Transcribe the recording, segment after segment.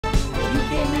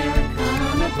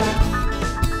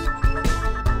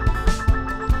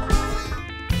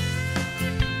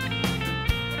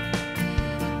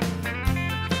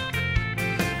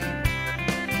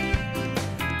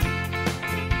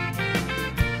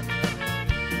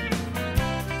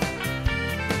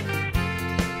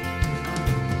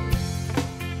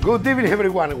Good evening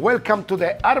everyone, welcome to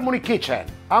the Harmony Kitchen.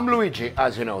 I'm Luigi,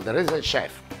 as you know, the resident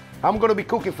chef. I'm gonna be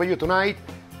cooking for you tonight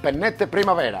Pennette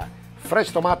Primavera,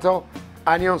 fresh tomato,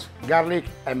 onions, garlic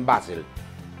and basil,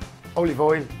 olive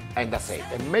oil and that's it,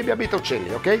 and maybe a bit of chili,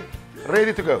 okay?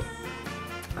 Ready to go.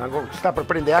 I'm going to start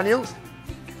preparing the onions.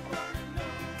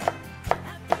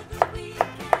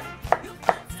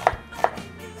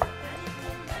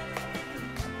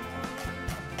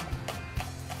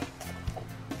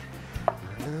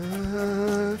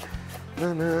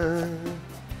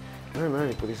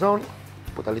 Put this on,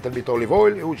 put a little bit of olive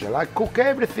oil. Usually I cook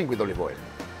everything with olive oil.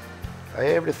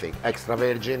 Everything, extra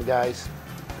virgin guys.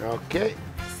 Okay,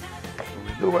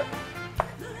 do it.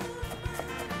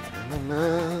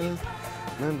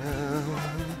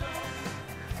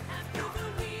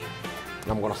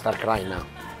 I'm gonna start crying now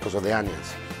because of the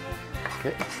onions.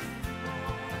 Okay.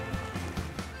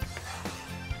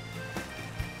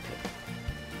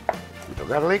 Little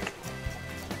garlic.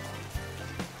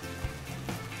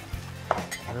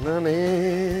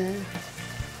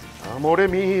 Amore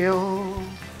mio.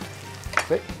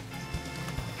 Sì.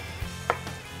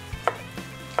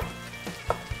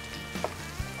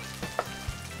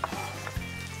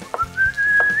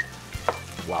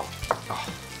 Wow. Oh.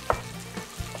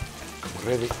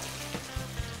 Ready.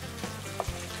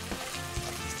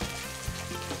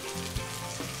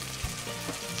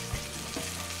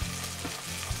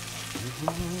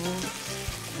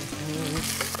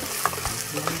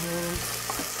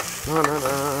 No. A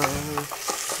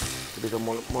bit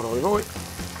more olive oil.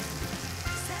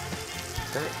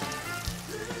 Okay.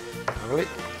 Lovely.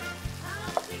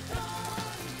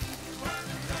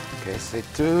 Okay, say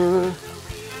two.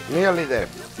 Nearly there.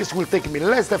 This will take me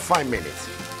less than 5 minutes.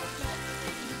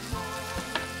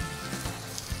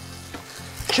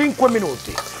 5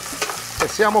 minuti. E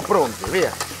siamo pronti,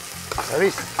 via. Hai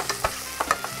visto?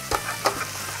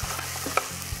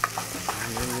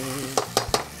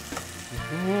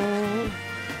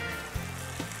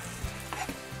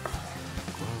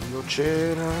 Quando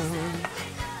c'era.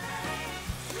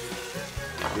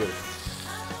 Che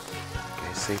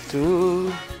sei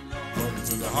tu? Welcome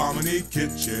to the Harmony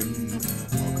Kitchen.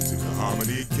 Welcome to the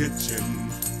Harmony Kitchen.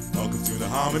 Welcome to the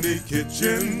Harmony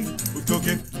Kitchen. We're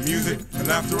cooking music and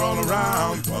laughter all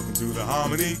around. Welcome to the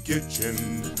Harmony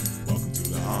Kitchen. Welcome to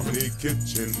the Harmony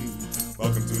Kitchen.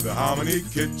 Welcome to the Harmony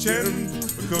Kitchen.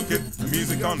 We're cooking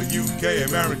music on the UK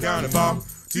Americana Bob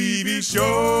TV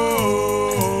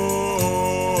show.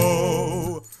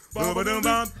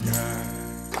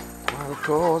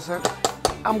 Qualcosa.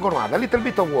 I'm gonna add a little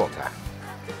bit of water.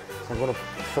 I'm gonna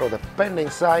throw the pen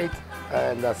inside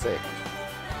and that's it.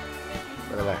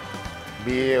 Look at that.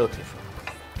 Beautiful.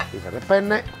 These are the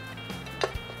penne.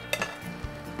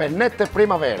 Pennette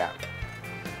Primavera.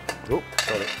 Oh,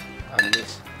 sorry, I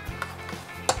missed.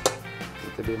 A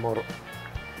little bit more.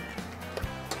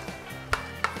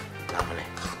 Lovely.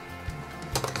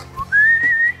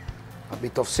 A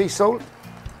bit of sea salt.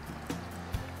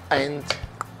 And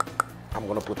I'm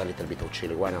gonna put a little bit of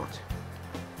chili, why not?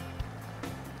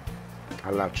 I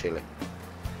love chili.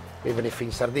 Even if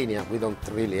in Sardinia we don't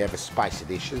really have spicy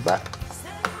dishes, but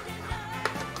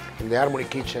in the Harmony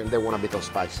Kitchen they want a bit of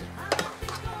spicy.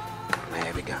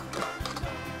 There we go.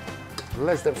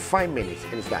 Less than 5 minutes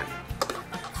and it's done.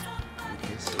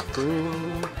 Okay, so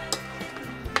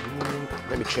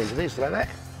let me change this like that.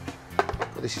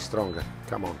 Oh, this is stronger.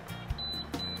 Come on.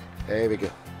 There we go.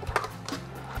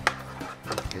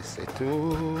 Okay, say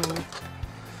two.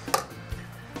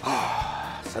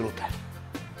 Oh, salute.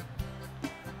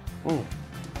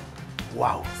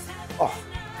 Wow. Oh,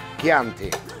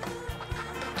 Chianti.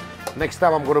 Next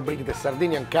time I'm going to bring the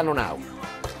Sardinian cannon out.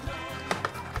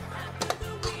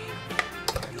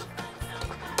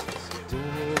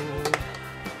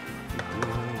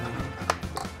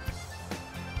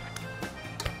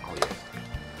 Oh yes.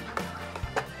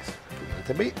 A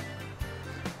little bit.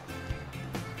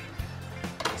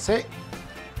 That's it.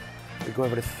 We got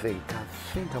everything. I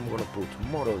think I'm going to put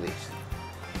more of this.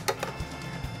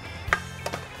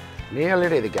 Nearly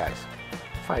ready, guys.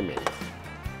 5 minutes.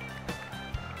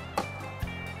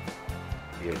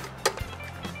 Beautiful.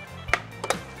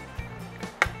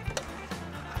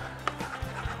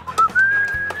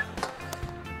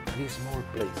 3 small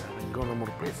plates. I haven't got no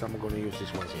more plates. I'm going to use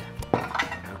this one here.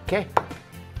 Okay.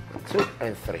 1, 2,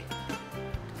 and 3.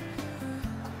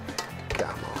 Come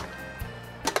on.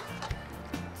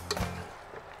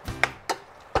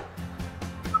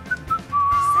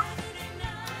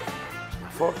 Here's my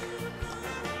fork.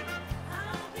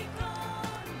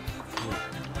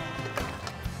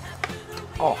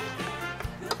 Oh,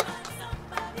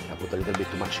 I put a little bit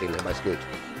too much chili, but it's good.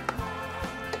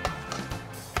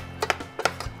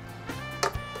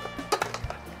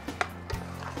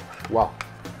 Wow.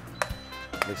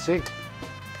 Let's see.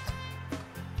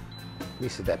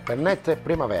 This is the Pennette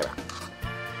Primavera.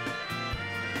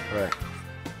 Right.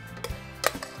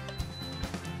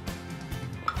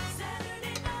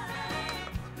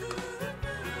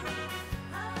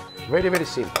 Very, very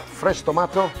simple. Fresh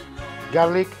tomato,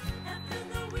 garlic,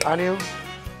 onions,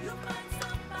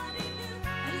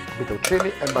 a bit of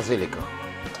chili and basilico.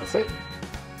 That's it.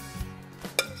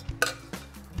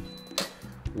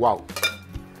 Wow.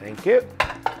 Thank you.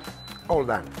 All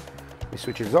done. The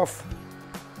switch is off,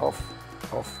 off,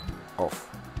 off, off.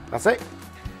 That's it.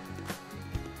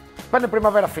 Penne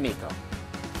Primavera finito.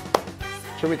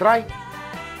 Shall we try?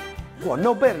 What,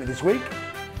 no berry this week?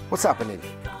 What's happening?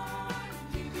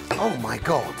 Oh my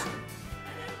God.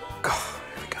 God,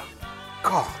 here we go.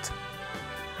 God.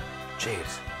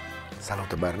 Cheers.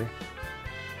 Salute, Bernie.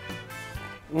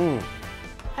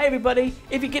 Hey everybody,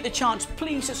 if you get the chance,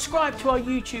 please subscribe to our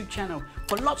YouTube channel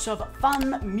for lots of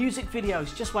fun music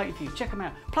videos just waiting for you. Check them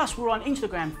out. Plus, we're on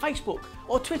Instagram, Facebook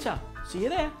or Twitter. See you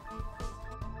there.